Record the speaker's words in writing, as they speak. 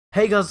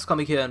Hey guys, it's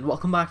Comic here and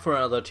welcome back for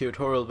another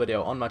tutorial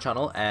video on my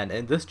channel. And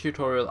in this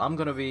tutorial I'm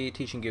gonna be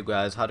teaching you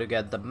guys how to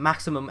get the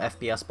maximum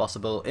FPS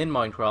possible in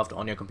Minecraft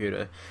on your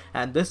computer.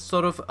 And this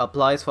sort of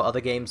applies for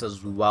other games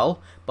as well,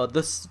 but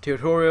this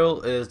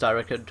tutorial is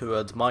directed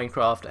towards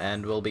Minecraft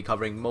and will be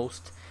covering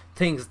most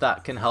things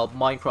that can help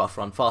Minecraft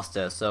run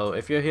faster. So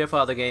if you're here for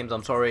other games,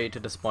 I'm sorry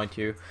to disappoint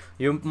you.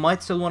 You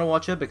might still want to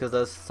watch it because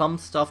there's some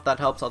stuff that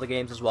helps other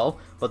games as well,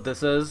 but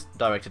this is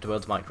directed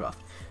towards Minecraft.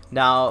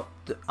 Now,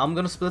 I'm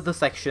going to split the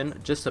section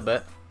just a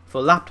bit.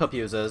 For laptop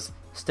users,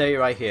 stay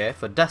right here.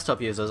 For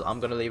desktop users, I'm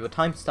going to leave a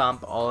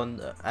timestamp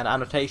on an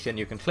annotation.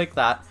 You can click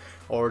that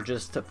or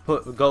just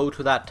go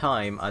to that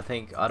time. I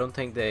think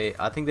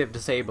they've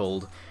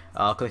disabled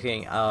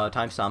clicking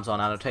timestamps on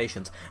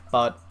annotations.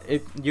 But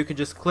if you can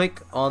just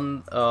click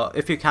on,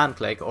 if you can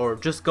click, or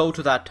just go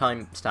to that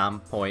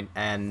timestamp point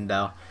and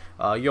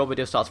your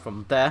video starts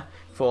from there.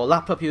 For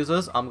laptop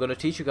users, I'm going to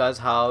teach you guys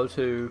how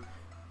to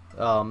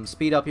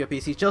speed up your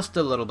PC just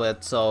a little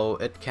bit so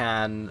it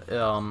can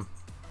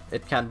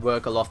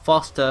work a lot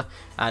faster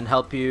and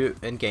help you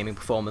in gaming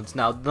performance.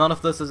 Now, none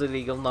of this is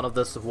illegal, none of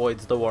this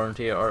voids the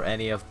warranty or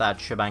any of that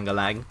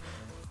shebangalang.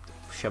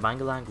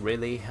 Shebangalang,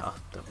 really?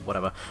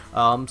 Whatever.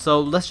 So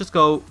let's just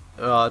go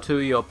to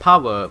your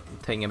power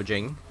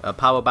thingamajig,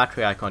 power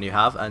battery icon you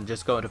have, and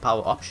just go into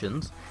power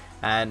options.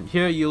 And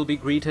here you'll be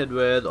greeted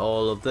with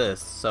all of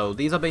this. So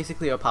these are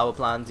basically your power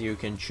plans you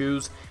can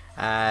choose.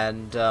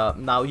 And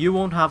now you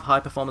won't have high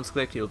performance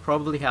clicked. You'll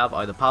probably have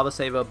either power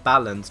saver,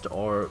 balanced,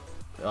 or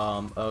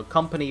a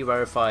company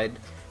verified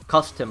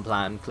custom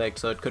plan clicked.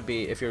 So it could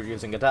be, if you're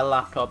using a Dell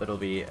laptop, it'll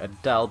be a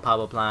Dell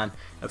power plan.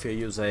 If you're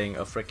using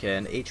a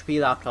freaking HP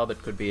laptop,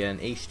 it could be an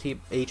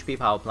HP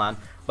power plan.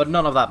 But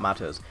none of that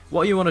matters.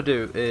 What you want to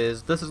do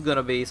is, this is going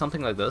to be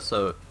something like this.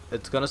 So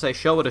it's going to say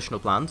show additional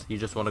plans. You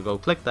just want to go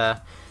click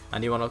there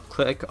and you want to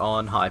click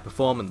on high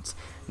performance.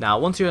 Now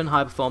once you're in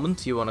high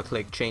performance, you want to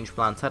click change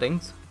plan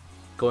settings.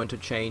 Going to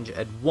change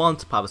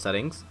advanced power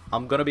settings.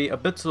 I'm going to be a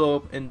bit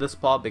slow in this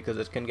part because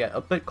it can get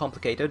a bit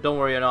complicated. Don't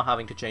worry, you're not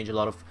having to change a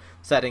lot of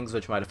settings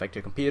which might affect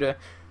your computer.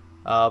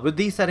 With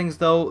these settings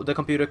though, the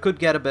computer could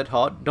get a bit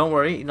hot. Don't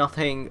worry,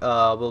 nothing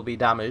will be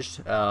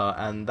damaged,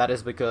 and that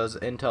is because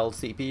Intel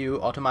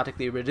CPU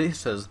automatically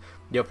reduces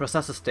your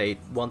processor state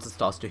once it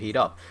starts to heat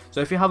up.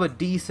 So if you have a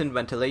decent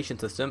ventilation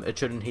system, it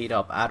shouldn't heat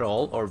up at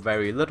all or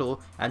very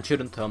little, and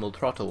shouldn't thermal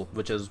throttle,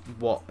 which is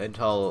what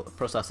Intel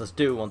processors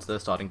do once they're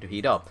starting to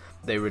heat up.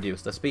 They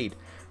reduce the speed.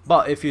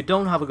 But if you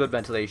don't have a good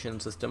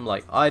ventilation system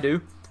like I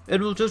do, it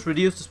will just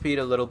reduce the speed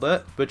a little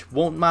bit, which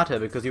won't matter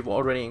because you've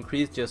already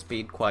increased your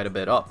speed quite a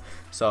bit up.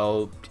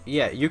 So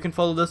yeah, you can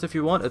follow this if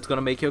you want. It's going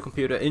to make your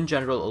computer in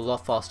general a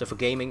lot faster for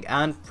gaming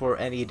and for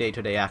any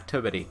day-to-day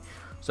activity.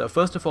 So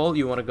first of all,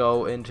 you want to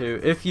go into,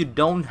 if you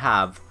don't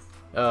have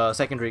a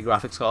secondary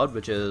graphics card,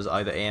 which is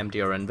either AMD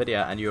or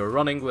Nvidia, and you're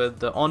running with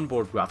the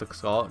onboard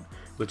graphics card,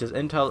 which is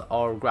Intel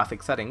or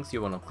graphics settings,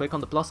 you want to click on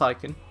the plus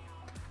icon,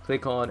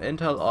 click on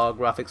Intel or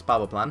graphics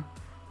power plan,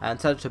 and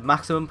set it to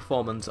maximum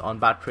performance on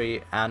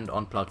battery and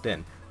on plugged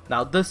in.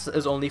 Now this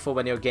is only for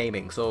when you're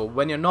gaming, so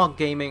when you're not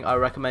gaming, I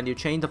recommend you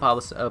change the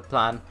power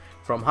plan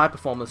from high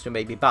performance to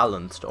maybe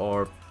balanced,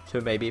 or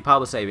to maybe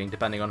power saving,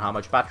 depending on how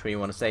much battery you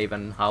want to save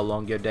and how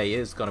long your day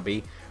is going to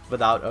be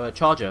without a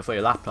charger for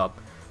your laptop.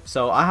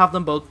 So I have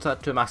them both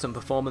set to maximum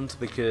performance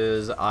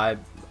because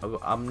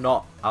I'm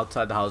not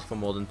outside the house for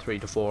more than 3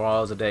 to 4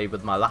 hours a day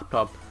with my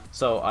laptop,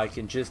 so I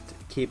can just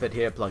keep it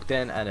here plugged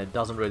in and it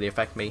doesn't really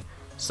affect me.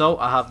 So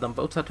I have them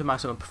both set to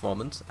maximum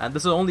performance, and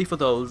this is only for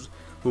those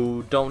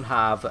who don't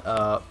have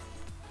a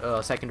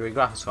secondary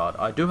graphics card.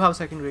 I do have a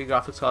secondary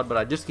graphics card, but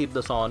I just keep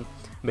this on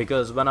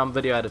because when I'm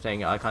video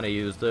editing, I kind of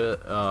use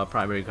the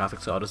primary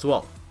graphics card as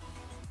well.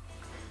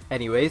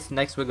 Anyways,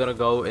 next we're gonna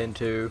go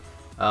into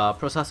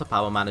processor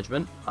power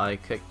management. I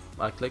click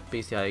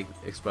PCI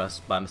Express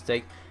by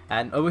mistake,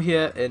 and over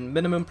here in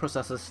minimum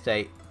processor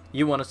state,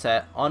 you want to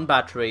set on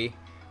battery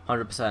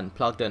 100%,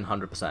 plugged in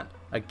 100%.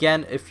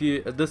 Again, if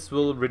you this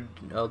will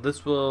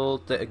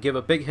give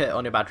a big hit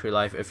on your battery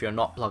life if you're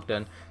not plugged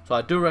in. So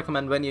I do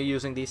recommend when you're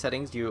using these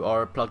settings, you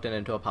are plugged in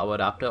into a power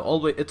adapter.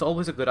 It's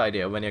always a good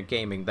idea when you're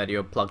gaming that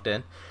you're plugged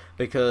in,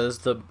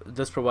 because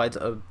this provides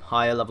a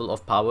higher level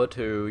of power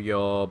to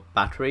your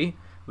battery,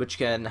 which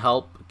can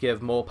help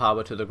give more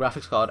power to the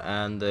graphics card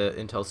and the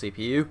Intel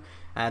CPU,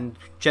 and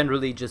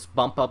generally just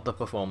bump up the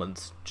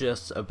performance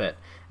just a bit.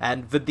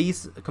 And with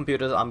these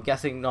computers, I'm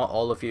guessing not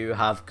all of you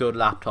have good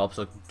laptops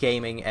or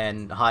gaming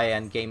and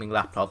high-end gaming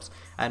laptops,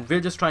 and we're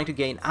just trying to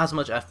gain as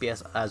much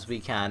FPS as we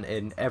can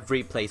in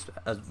every place,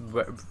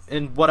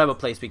 in whatever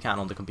place we can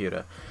on the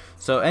computer.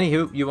 So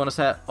anywho, you want to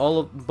set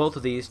both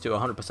of these to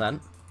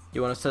 100%.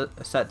 You want to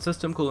set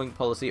system cooling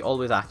policy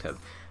always active.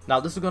 Now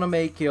this is going to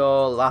make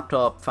your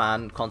laptop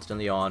fan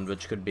constantly on,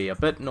 which could be a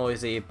bit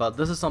noisy, but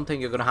this is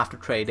something you're going to have to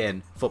trade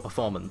in for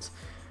performance.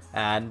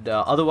 And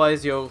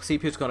otherwise your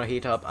CPU is going to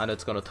heat up and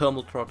it's going to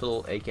thermal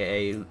throttle,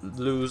 aka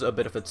lose a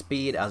bit of its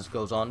speed as it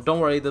goes on. Don't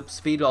worry, the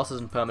speed loss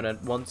isn't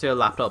permanent. Once your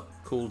laptop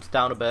cools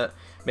down a bit,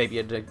 maybe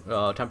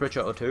a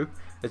temperature or two,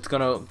 it's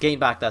gonna gain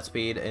back that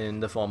speed in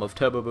the form of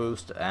turbo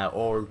boost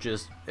or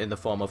just in the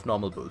form of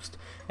normal boost.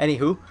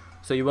 Anywho,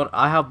 so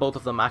I have both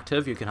of them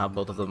active, you can have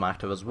both of them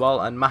active as well,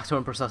 and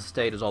maximum processor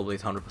state is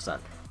always 100%.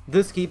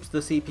 This keeps the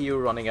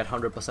CPU running at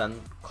 100%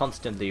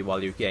 constantly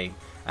while you game,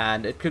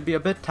 and it could be a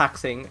bit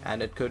taxing,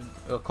 and it could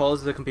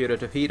cause the computer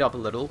to heat up a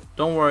little.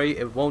 Don't worry,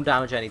 it won't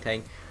damage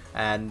anything,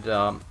 and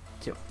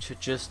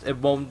it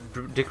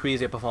won't decrease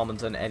your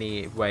performance in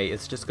any way.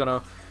 It's just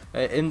gonna,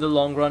 in the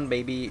long run,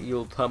 maybe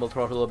you'll thermal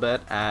throttle a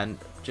bit, and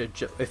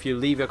if you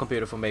leave your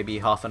computer for maybe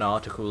half an hour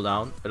to cool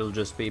down, it'll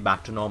just be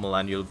back to normal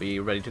and you'll be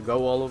ready to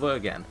go all over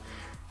again.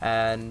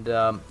 And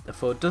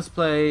for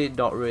display,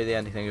 not really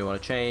anything you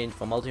want to change.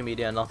 For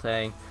multimedia,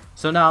 nothing.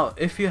 So now,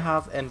 if you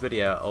have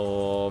NVIDIA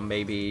or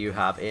maybe you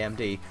have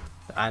AMD,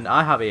 and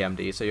I have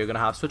AMD, so you're going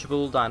to have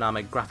switchable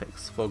dynamic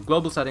graphics. For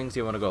global settings,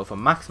 you want to go for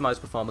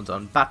maximized performance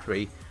on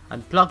battery,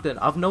 and plugged in.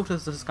 I've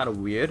noticed this is kind of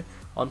weird.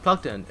 On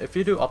plugged in, if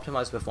you do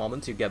optimized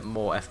performance, you get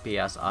more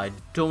FPS. I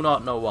do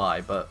not know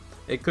why, but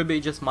it could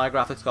be just my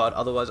graphics card.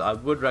 Otherwise, I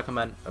would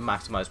recommend a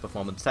maximized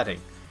performance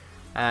setting.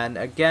 And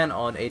again,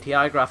 on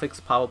ATI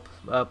graphics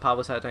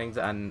power settings,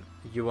 and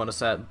you want to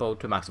set both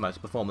to maximize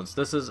performance.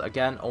 This is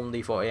again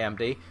only for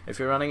AMD. If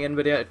you're running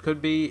NVIDIA, it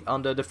could be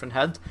under different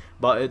heads,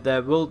 but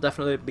there will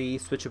definitely be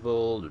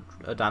switchable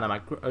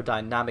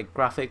dynamic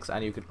graphics,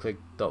 and you could click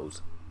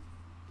those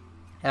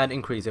and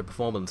increase your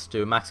performance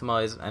to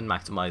maximize and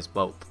maximize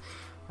both.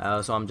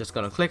 So I'm just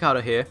going to click out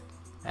of here,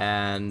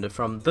 and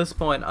from this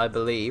point, I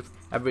believe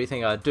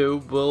everything I do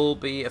will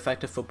be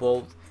effective for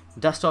both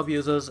desktop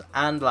users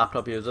and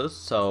laptop users.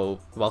 So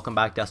welcome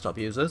back, desktop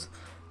users.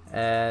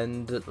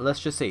 And let's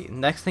just see,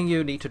 next thing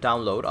you need to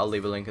download, I'll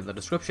leave a link in the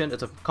description,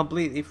 it's a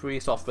completely free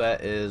software,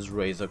 is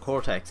Razer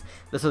Cortex.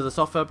 This is a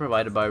software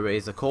provided by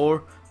Razer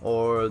Core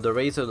or the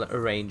Razer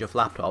range of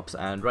laptops,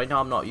 and right now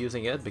I'm not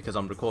using it because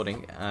I'm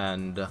recording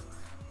and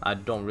I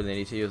don't really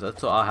need to use it.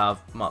 So I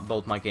have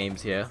both my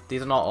games here.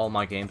 These are not all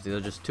my games, these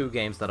are just 2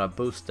 games that I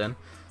boost in.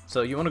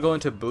 So you want to go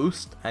into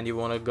boost, and you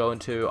want to go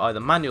into either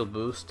manual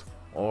boost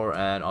or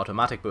an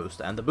automatic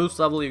boost, and the boost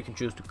level you can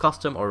choose to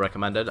custom or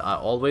recommended. I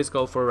always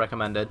go for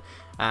recommended,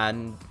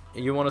 and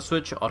you want to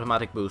switch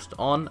automatic boost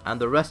on,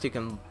 and the rest you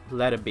can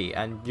let it be,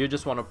 and you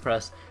just want to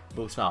press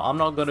boost now. I'm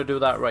not going to do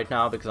that right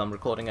now because I'm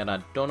recording and I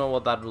don't know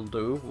what that will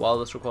do while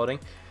it's recording.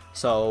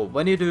 So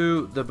when you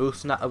do the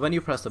boost now, when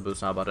you press the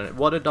boost now button,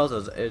 what it does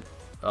is it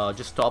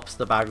just stops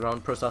the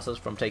background processes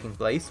from taking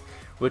place,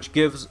 which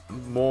gives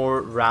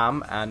more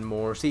RAM and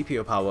more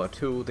CPU power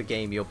to the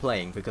game you're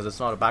playing, because it's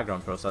not a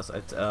background process,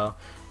 it's a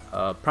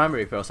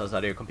primary process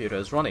that your computer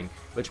is running,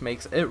 which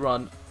makes it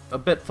run a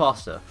bit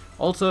faster.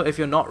 Also, if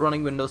you're not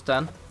running Windows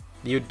 10,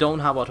 you don't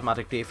have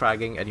automatic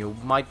defragging, and you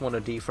might want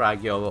to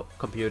defrag your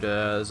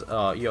computer's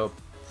your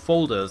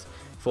folders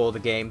for the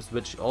games,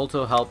 which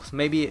also helps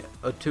maybe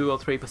a 2 or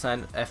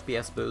 3%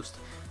 FPS boost.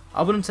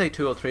 I wouldn't say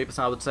 2 or 3%,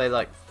 I would say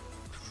like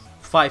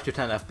 5 to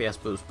 10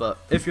 FPS boost. But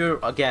if you're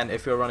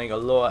running a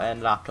lower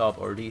end laptop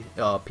or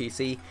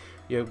PC,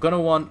 you're gonna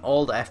want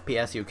all the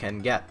FPS you can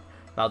get.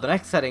 Now the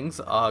next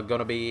settings are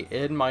gonna be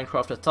in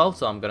Minecraft itself,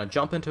 so I'm gonna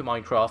jump into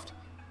Minecraft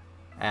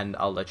and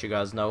I'll let you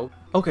guys know.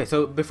 Okay,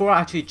 so before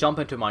I actually jump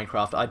into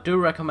Minecraft, I do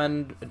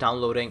recommend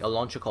downloading a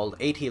launcher called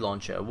AT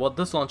Launcher. What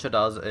this launcher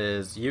does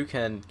is you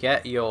can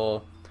get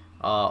your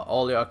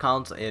all your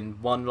accounts in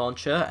one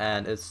launcher,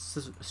 and it's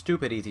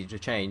stupid easy to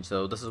change.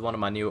 So this is one of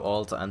my new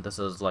alts, and this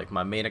is like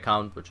my main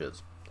account, which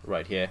is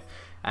right here.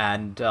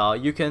 And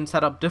you can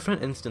set up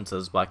different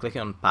instances by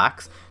clicking on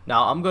packs.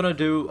 Now I'm gonna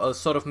do a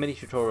sort of mini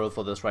tutorial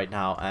for this right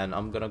now, and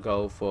I'm gonna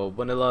go for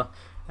vanilla,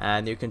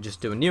 and you can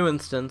just do a new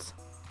instance,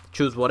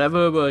 choose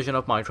whatever version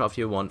of Minecraft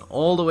you want,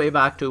 all the way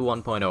back to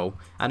 1.0,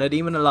 and it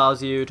even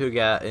allows you to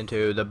get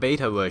into the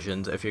beta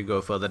versions if you go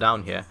further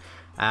down here.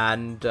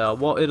 And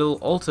what it'll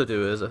also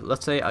do is,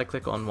 let's say I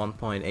click on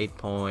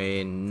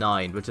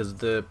 1.8.9, which is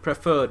the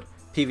preferred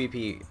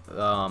PvP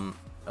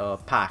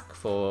pack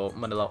for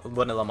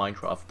vanilla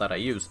Minecraft that I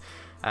use.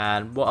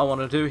 And what I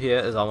want to do here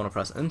is I want to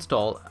press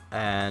install,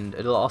 and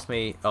it'll ask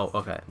me, oh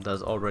okay,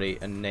 there's already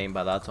a name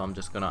by that, so I'm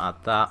just gonna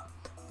add that,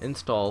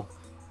 install,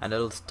 and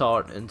it'll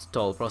start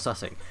install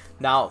processing.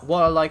 Now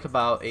what I like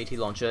about AT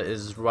Launcher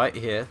is right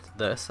here,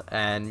 this,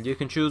 and you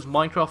can choose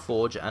Minecraft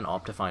Forge and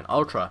Optifine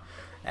Ultra.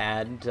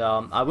 And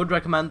I would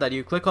recommend that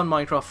you click on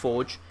Minecraft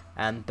Forge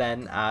and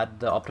then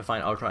add the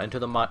Optifine Ultra into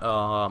the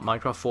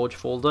Minecraft Forge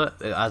folder,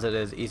 as it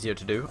is easier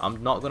to do.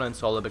 I'm not going to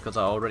install it because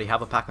I already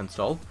have a pack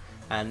installed.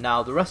 And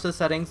now the rest of the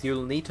settings,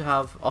 you'll need to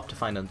have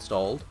Optifine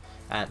installed,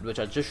 and which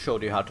I just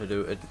showed you how to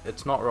do.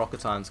 It's not rocket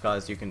science,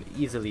 guys, you can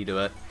easily do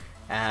it.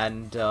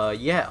 And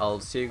yeah, I'll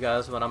see you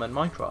guys when I'm in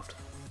Minecraft.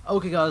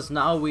 Okay guys,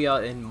 now we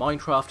are in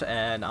Minecraft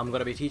and I'm going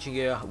to be teaching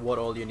you what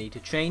all you need to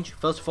change.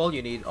 First of all,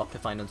 you need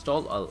Optifine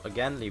installed. I'll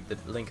again leave the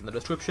link in the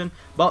description,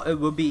 but it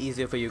would be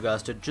easier for you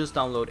guys to just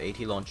download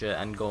AT Launcher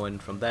and go in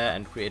from there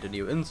and create a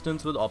new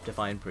instance with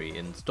Optifine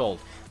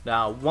pre-installed.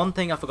 Now, one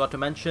thing I forgot to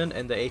mention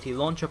in the AT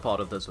Launcher part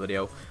of this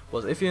video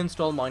was if you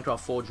install Minecraft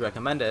Forge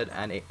recommended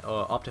and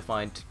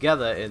Optifine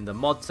together in the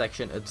mod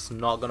section, it's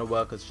not going to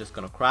work, it's just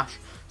going to crash.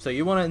 So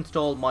you want to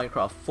install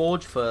Minecraft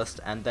Forge first,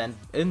 and then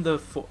in the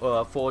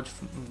Forge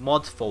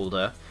mods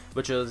folder,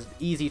 which is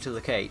easy to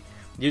locate,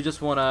 you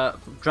just want to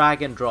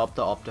drag and drop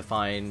the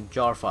Optifine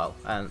jar file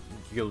and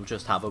you'll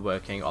just have a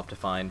working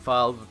Optifine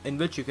file in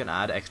which you can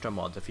add extra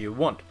mods if you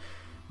want.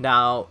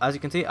 Now, as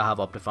you can see, I have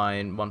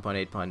Optifine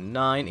 1.8.9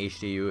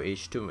 HDU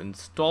H2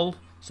 installed,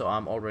 so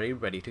I'm already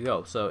ready to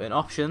go. So in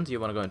options, you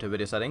want to go into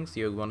video settings,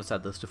 you want to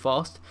set this to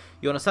fast,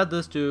 you want to set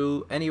this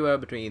to anywhere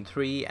between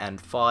 3 and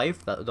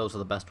 5, those are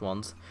the best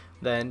ones.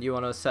 Then you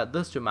want to set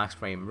this to max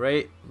frame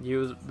rate,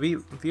 use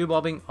view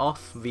bobbing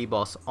off,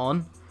 VBoss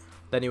on.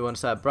 Then you want to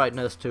set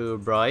brightness to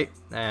bright,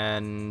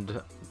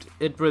 and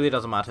it really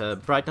doesn't matter.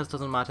 Brightness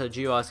doesn't matter,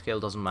 GUI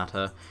scale doesn't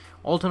matter.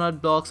 Alternate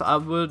blocks,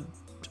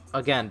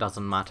 again,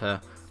 doesn't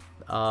matter.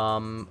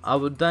 I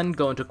would then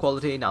go into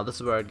quality. Now this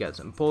is where it gets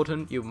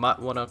important. You might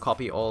want to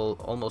copy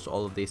almost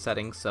all of these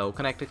settings. So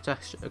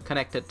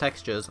connected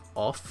textures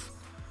off.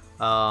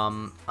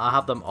 I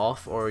have them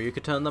off, or you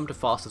could turn them to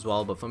fast as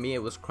well, but for me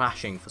it was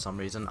crashing for some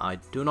reason. I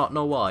do not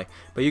know why,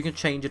 but you can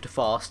change it to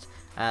fast.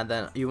 And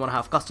then you want to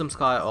have custom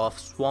sky off,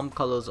 swamp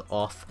colors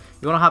off.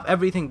 You want to have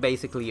everything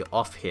basically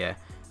off here.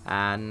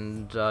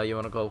 And you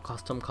want to go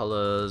custom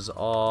colors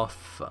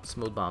off,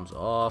 smooth bombs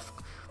off.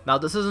 Now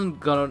this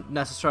isn't gonna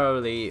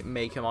necessarily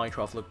make your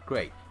Minecraft look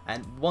great,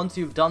 and once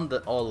you've done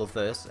all of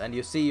this and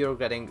you see you're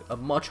getting a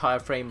much higher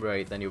frame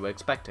rate than you were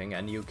expecting,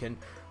 and you can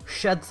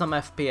shed some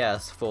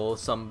FPS for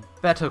some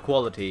better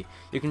quality,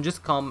 you can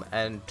just come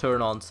and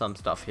turn on some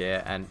stuff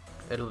here and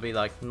it'll be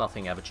like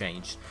nothing ever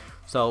changed.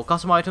 So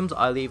custom items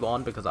I leave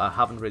on because I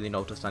haven't really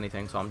noticed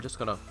anything, so I'm just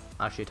gonna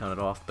actually turn it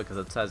off because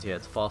it says here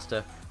it's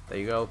faster. There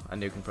you go,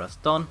 and you can press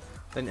done.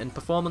 Then in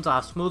performance I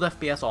have smooth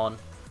FPS on,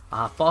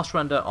 I have fast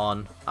render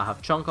on, I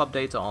have chunk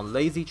updates on,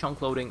 lazy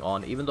chunk loading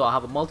on. Even though I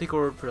have a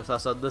multi-core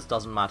processor, this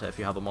doesn't matter if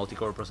you have a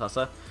multi-core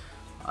processor.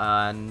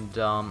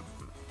 And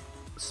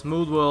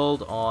smooth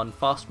world on,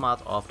 fast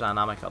math off,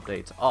 dynamic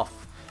updates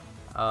off.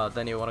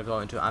 Then you want to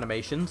go into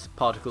animations,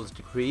 particles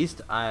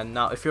decreased, and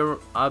now if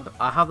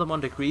I have them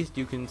on decreased,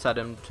 you can set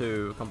them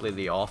to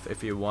completely off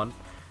if you want.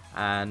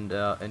 And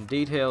in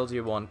details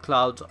you want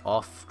clouds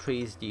off,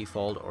 trees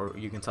default, or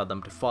you can set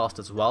them to fast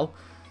as well.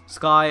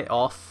 Sky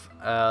off,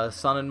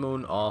 sun and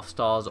moon off,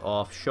 stars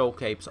off, show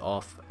capes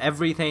off,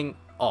 everything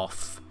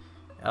off.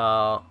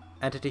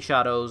 Entity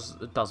shadows,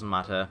 it doesn't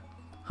matter.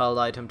 Held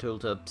item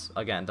tooltips,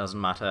 again,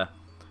 doesn't matter.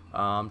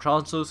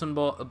 Translucent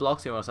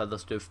blocks, you want to set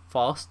this to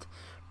fast.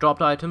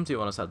 Dropped items, you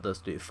want to set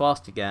this to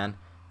fast again.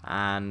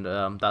 And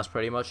that's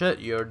pretty much it.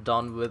 You're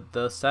done with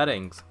the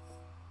settings.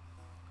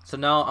 So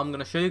now I'm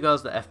going to show you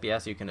guys the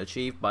FPS you can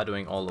achieve by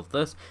doing all of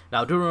this.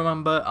 Now do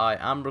remember I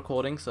am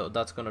recording, so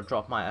that's going to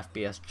drop my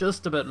FPS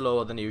just a bit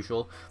lower than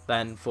usual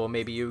than for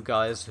maybe you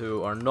guys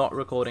who are not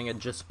recording and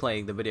just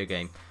playing the video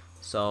game.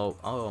 So,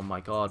 oh my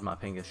god, my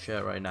ping is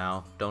shit right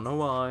now. Don't know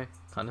why.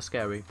 Kind of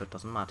scary, but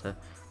doesn't matter.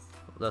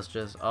 Let's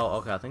just, oh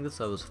okay, I think the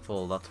server's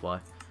full, that's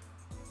why.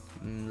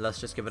 Let's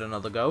just give it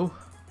another go.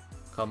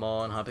 Come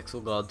on,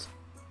 Hypixel gods.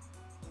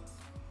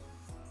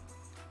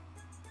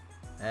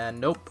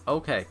 And nope,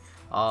 okay.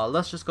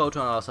 Let's just go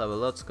to another server.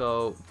 Let's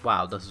go.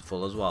 Wow, this is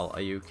full as well.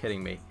 Are you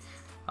kidding me?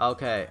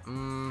 Okay,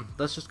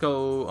 let's just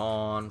go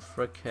on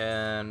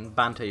frickin'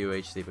 Banter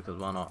UHC because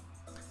why not?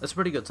 It's a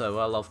pretty good server.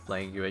 I love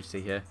playing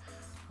UHC here.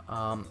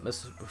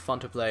 It's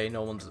fun to play.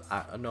 No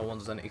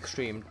one's an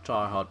extreme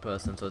tryhard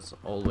person, so it's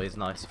always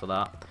nice for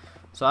that.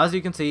 So as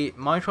you can see,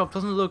 Minecraft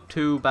doesn't look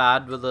too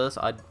bad with this.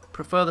 I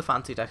prefer the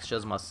fancy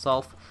textures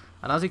myself.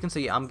 And as you can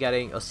see, I'm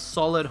getting a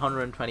solid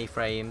 120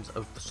 frames,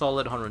 a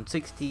solid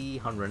 160,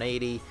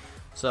 180.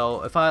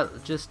 So if I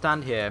just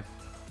stand here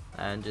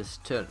and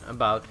just turn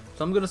about,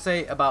 so I'm gonna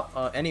say about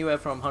anywhere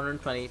from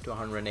 120 to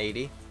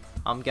 180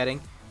 I'm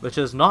getting, which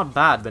is not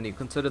bad when you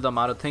consider the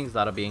amount of things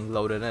that are being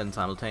loaded in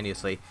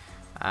simultaneously.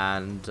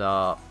 And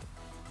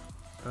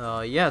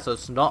yeah, so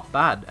it's not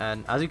bad.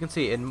 And as you can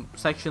see, in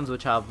sections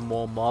which have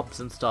more mobs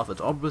and stuff, it's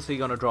obviously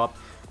gonna drop.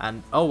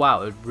 And oh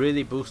wow, it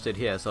really boosted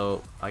here,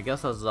 so I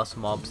guess there's less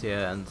mobs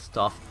here and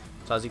stuff.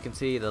 So as you can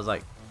see, there's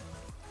like,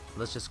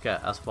 let's just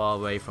get as far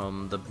away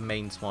from the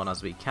main spawn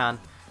as we can.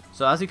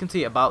 So as you can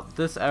see, about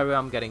this area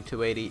I'm getting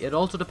 280. It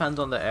also depends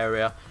on the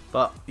area,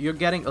 but you're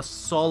getting a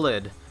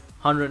solid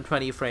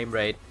 120 frame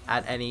rate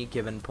at any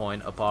given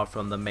point apart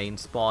from the main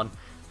spawn.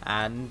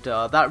 And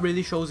that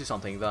really shows you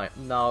something. That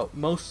now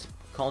most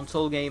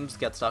console games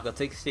get stuck at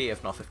 60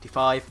 if not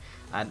 55,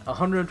 and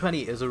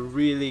 120 is a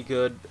really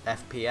good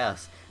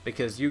FPS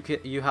because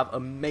you have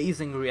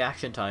amazing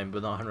reaction time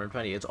with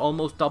 120. It's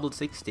almost double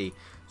 60,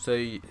 so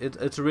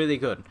it's really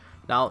good.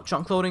 Now,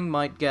 chunk loading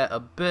might get a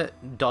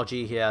bit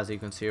dodgy here, as you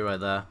can see right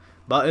there,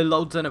 but it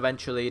loads in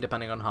eventually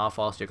depending on how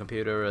fast your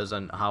computer is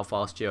and how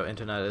fast your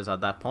internet is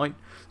at that point.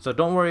 So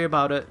don't worry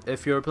about it.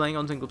 If you're playing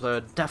on single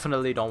player,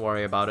 definitely don't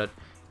worry about it.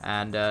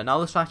 And now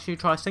let's actually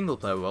try single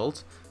player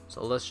worlds.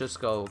 So let's just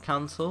go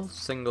cancel,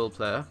 single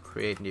player,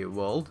 create new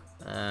world,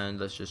 and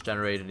let's just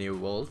generate a new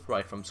world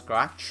right from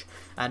scratch.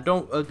 And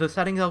don't the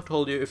settings I've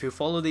told you, if you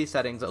follow these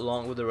settings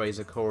along with the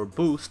Razer Core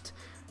boost,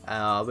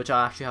 which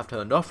I actually have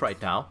turned off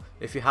right now,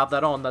 if you have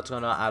that on, that's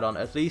going to add on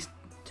at least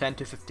 10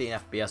 to 15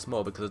 FPS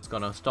more, because it's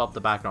going to stop the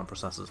background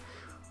processes.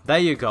 There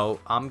you go.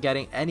 I'm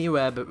getting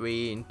anywhere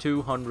between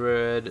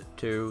 200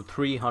 to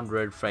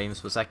 300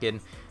 frames per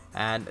second,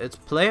 and it's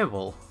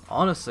playable.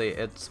 Honestly,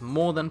 it's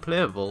more than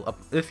playable.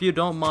 If you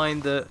don't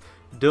mind the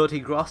dirty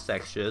grass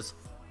textures,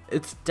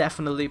 it's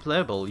definitely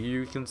playable.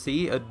 You can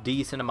see a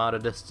decent amount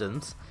of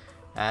distance,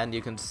 and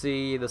you can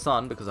see the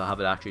sun because I have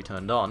it actually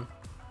turned on,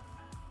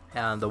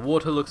 and the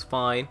water looks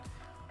fine.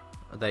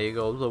 There you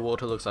go, the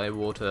water looks like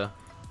water.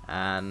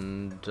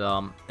 And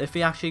if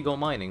we actually go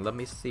mining, let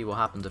me see what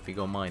happens if we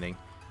go mining.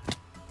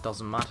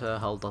 Doesn't matter,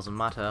 health doesn't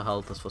matter,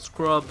 health is for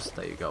scrubs.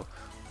 There you go,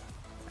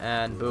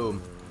 and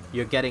boom,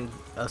 you're getting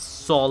a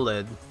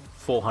solid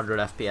 400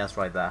 FPS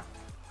right there.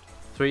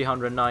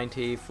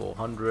 390,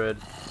 400,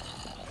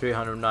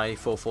 390,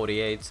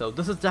 448. So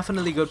this is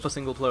definitely good for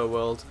single player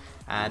worlds,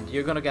 and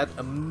you're gonna get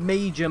a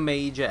major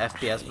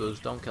FPS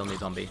boost. Don't kill me,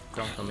 zombie.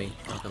 Don't kill me.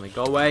 Don't kill me.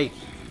 Go away.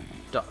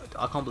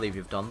 I can't believe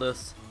you've done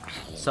this.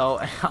 So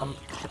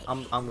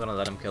I'm gonna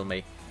let him kill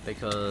me,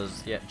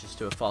 because yeah, just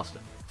do it faster,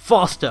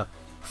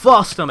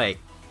 mate.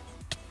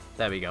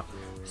 There we go.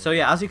 So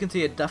yeah, as you can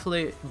see, it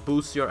definitely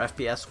boosts your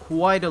FPS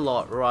quite a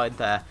lot right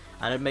there,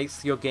 and it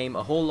makes your game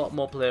a whole lot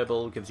more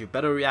playable, gives you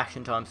better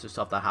reaction times to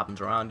stuff that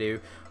happens around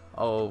you.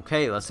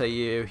 Okay, let's say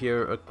you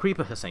hear a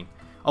creeper hissing.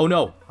 Oh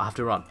no, I have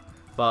to run.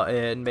 But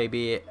in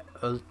maybe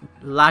a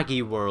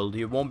laggy world,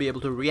 you won't be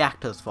able to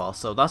react as fast,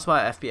 so that's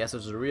why FPS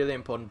is a really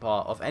important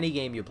part of any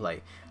game you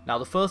play. Now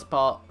the first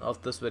part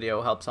of this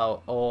video helps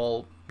out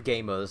all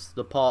gamers,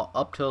 the part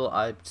up till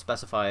I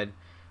specified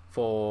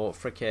for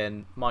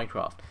freaking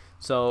Minecraft.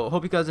 So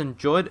hope you guys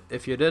enjoyed.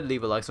 If you did,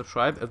 leave a like,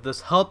 subscribe. If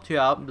this helped you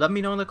out, let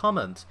me know in the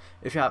comments.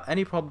 If you have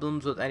any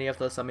problems with any of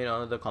this, let me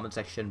know in the comment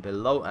section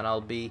below, and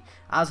I'll be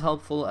as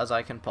helpful as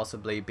I can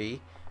possibly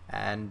be.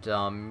 And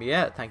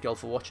yeah, thank you all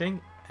for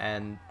watching.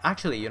 And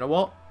actually, you know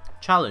what?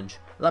 Challenge.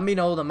 Let me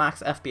know the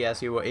max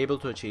FPS you were able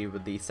to achieve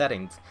with these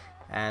settings,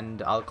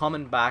 and I'll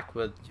comment back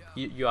with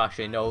you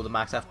actually know the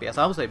max FPS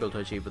I was able to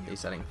achieve with these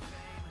settings.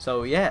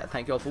 So yeah,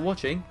 thank you all for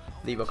watching.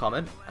 Leave a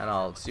comment, and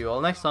I'll see you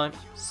all next time.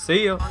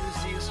 See you.